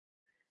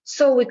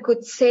 So we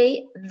could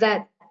say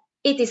that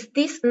it is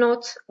this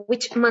knot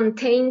which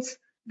maintains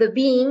the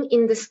being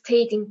in the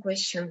state in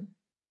question.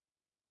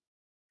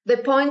 The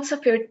points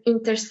of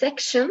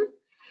intersection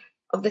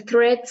of the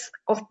threads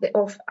of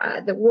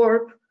the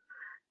warp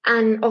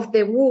and of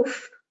the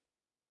woof.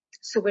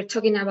 So we're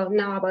talking about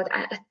now about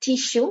a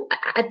tissue.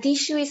 A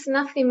tissue is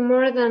nothing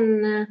more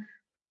than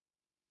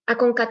a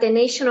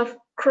concatenation of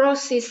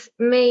crosses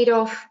made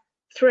of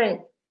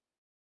thread,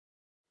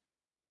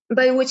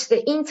 by which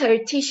the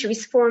entire tissue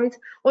is formed,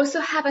 also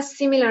have a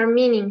similar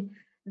meaning.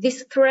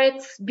 These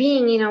threads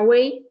being, in a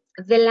way,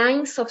 the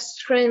lines of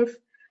strength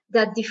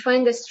that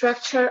define the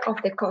structure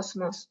of the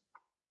cosmos.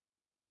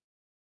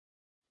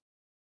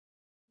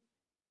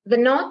 The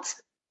knot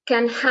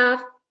can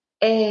have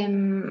a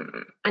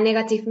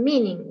negative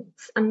meaning.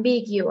 It's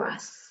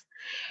ambiguous.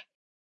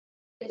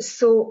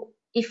 So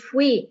if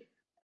we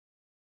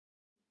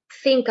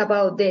think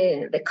about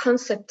the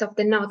concept of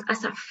the knot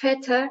as a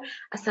fetter,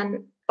 as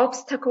an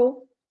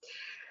obstacle,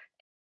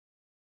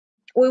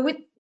 we would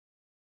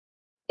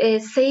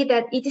say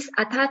that it is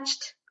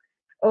attached,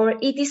 or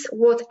it is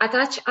what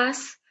attaches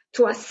us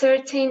to a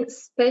certain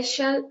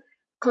special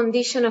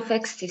condition of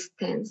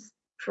existence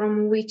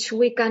from which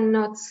we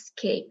cannot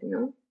escape.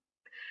 No?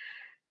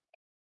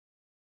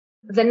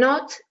 The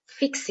knot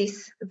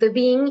fixes the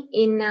being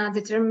in a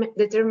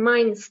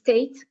determined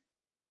state,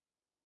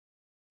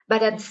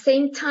 but at the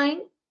same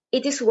time,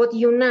 it is what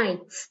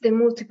unites the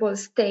multiple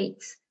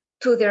states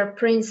to their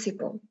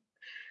principle.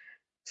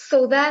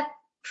 So that,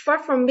 far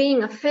from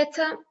being a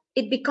fetter,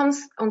 it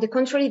becomes, on the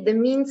contrary, the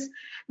means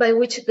by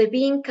which the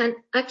being can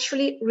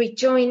actually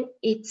rejoin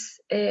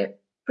its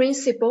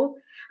principle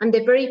and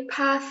the very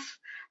path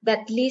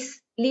that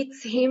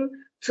leads him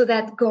to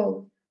that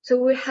goal. So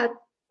we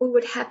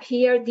would have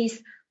here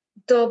this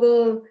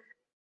double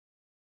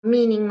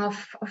meaning of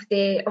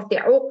the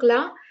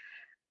uqla,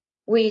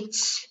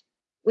 which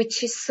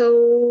is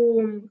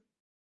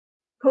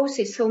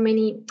poses so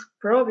many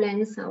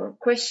problems or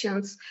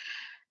questions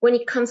when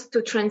it comes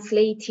to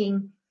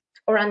translating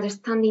or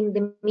understanding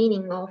the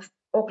meaning of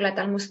Uqlat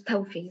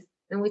al-Mustawfiz.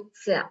 And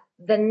it's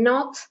the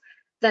knot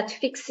that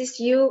fixes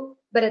you,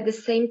 but at the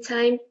same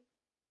time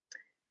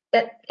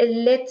that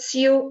lets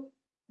you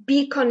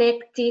be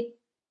connected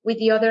with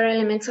the other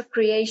elements of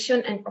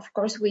creation and, of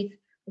course, with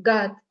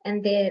God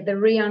and the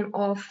realm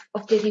of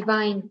the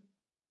divine.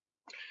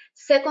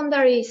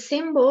 Secondary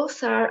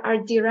symbols are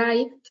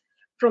derived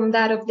from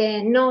that of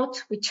the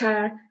knot, which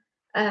are,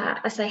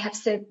 as I have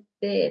said,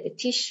 the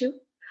tissue,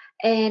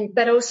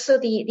 but also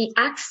the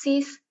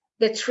axis,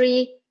 the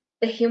tree,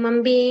 the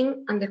human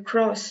being, and the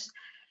cross.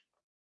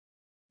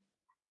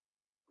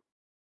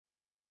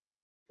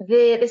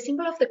 The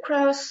symbol of the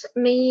cross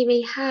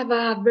may have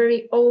a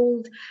very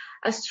old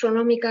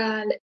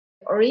astronomical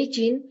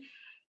origin,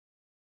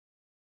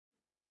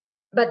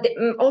 but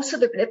also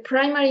the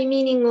primary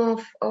meaning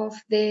of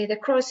the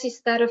cross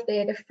is that of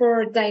the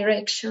four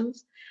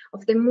directions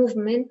of the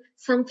movement,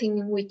 something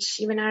in which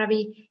Ibn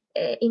Arabi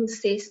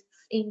insists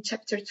in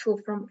chapter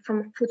 2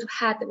 from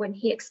Futuhat when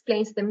he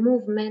explains the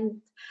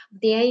movement of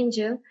the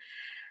angel.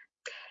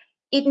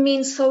 It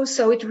means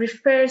also, it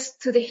refers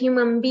to the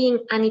human being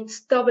and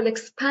its double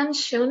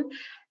expansion,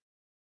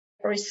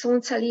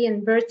 horizontally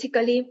and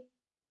vertically.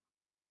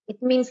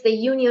 It means the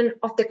union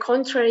of the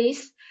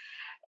contraries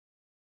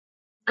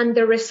and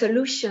the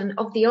resolution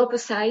of the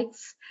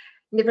opposites.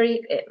 In the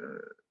very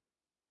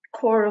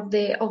core of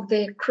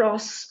the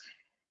cross,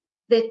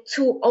 the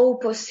two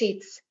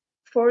opposites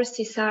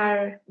forces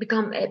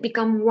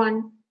become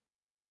one.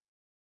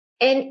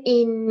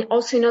 And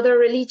also in other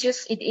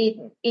religions,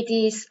 it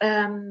is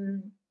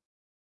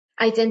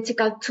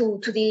identical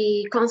to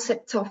the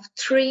concept of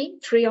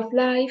tree of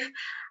life,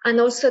 and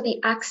also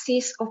the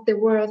axis of the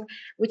world,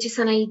 which is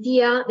an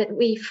idea that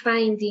we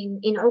find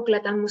in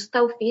Uqlat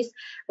al-Mustawfiz,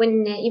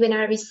 when Ibn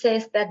Arabi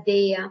says that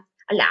the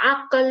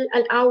al-aql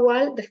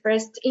al-awwal, the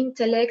first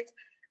intellect,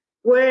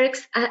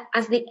 works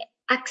as the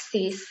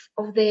axis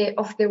of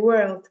the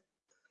world.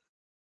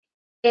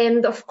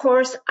 And of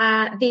course,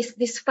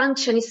 this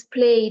function is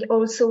played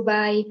also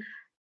by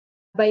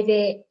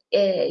the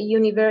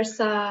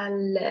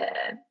universal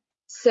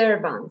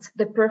servant,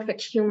 the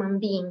perfect human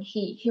being.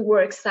 He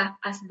works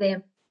as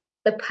the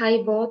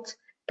pivot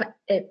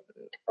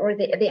or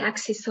the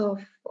axis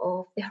of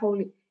the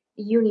whole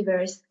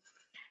universe.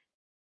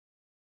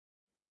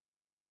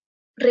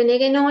 René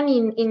Guénon,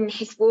 in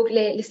his book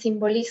Le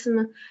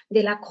Symbolisme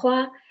de la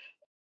Croix,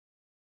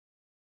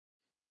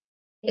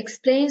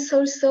 explains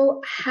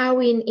also how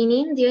in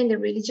India, in the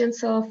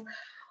religions of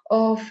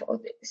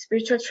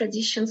spiritual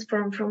traditions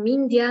from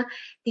India,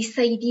 this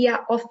idea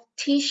of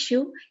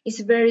tissue is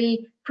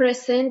very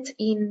present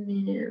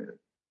in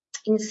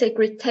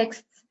sacred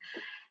texts.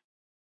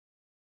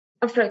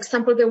 For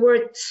example, the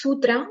word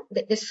sutra,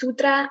 the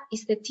sutra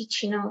is the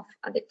teaching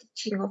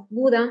of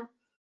Buddha,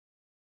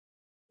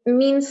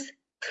 means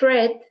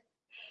thread,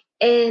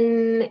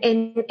 and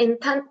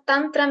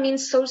tantra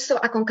means also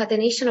a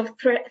concatenation of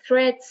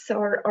threads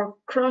or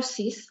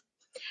crosses,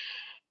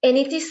 and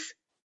it is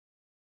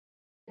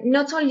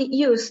not only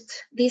used,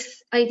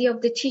 this idea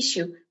of the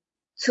tissue,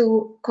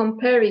 to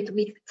compare it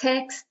with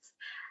texts,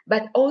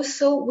 but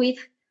also with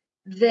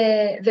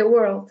the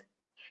world.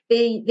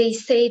 They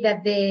say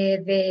that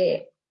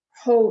the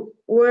whole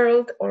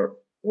world or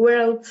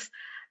worlds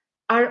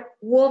are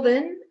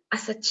woven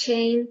as a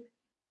chain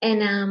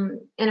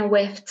and a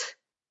weft.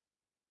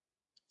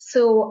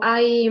 So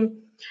I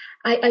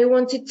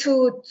wanted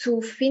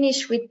to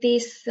finish with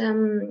these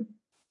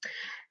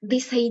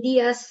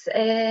ideas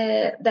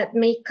that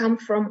may come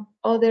from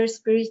other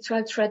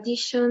spiritual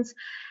traditions,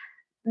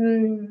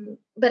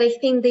 but I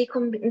think they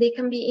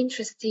can be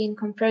interesting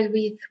compared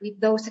with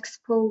those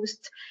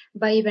exposed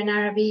by Ibn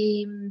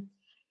Arabi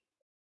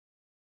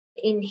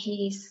in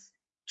his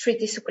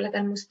treatise Sukulat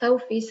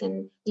al-Mustawfis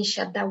and in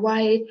Shadd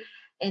Dawair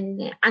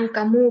and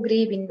Anka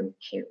Mughrib, in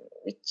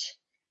which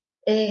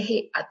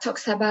he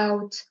talks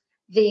about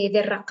the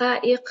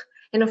Raqa'iq,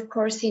 and of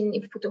course in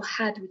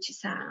Futuhat, which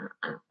is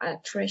a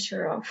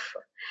treasure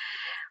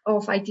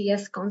of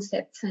ideas,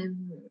 concepts,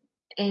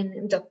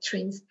 and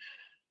doctrines.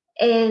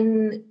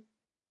 And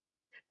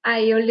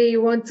I only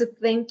want to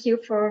thank you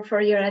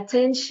for your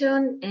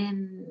attention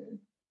and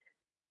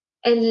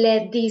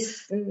let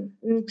this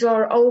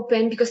door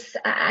open, because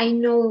I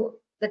know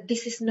that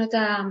this is not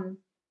a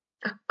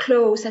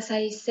close, as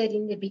I said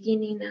in the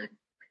beginning, a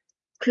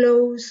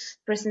close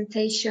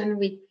presentation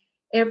with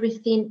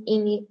everything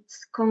in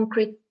its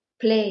concrete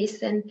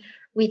place and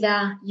with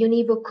a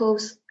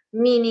univocous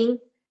meaning,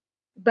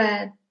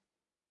 but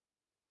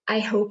I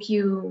hope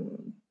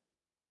you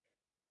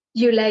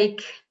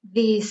like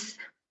these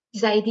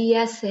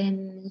ideas,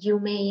 and you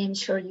may, I'm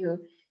sure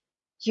you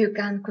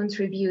can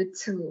contribute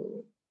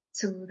to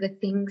the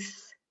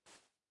things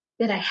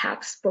that I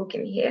have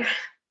spoken here.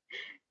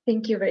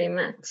 Thank you very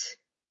much.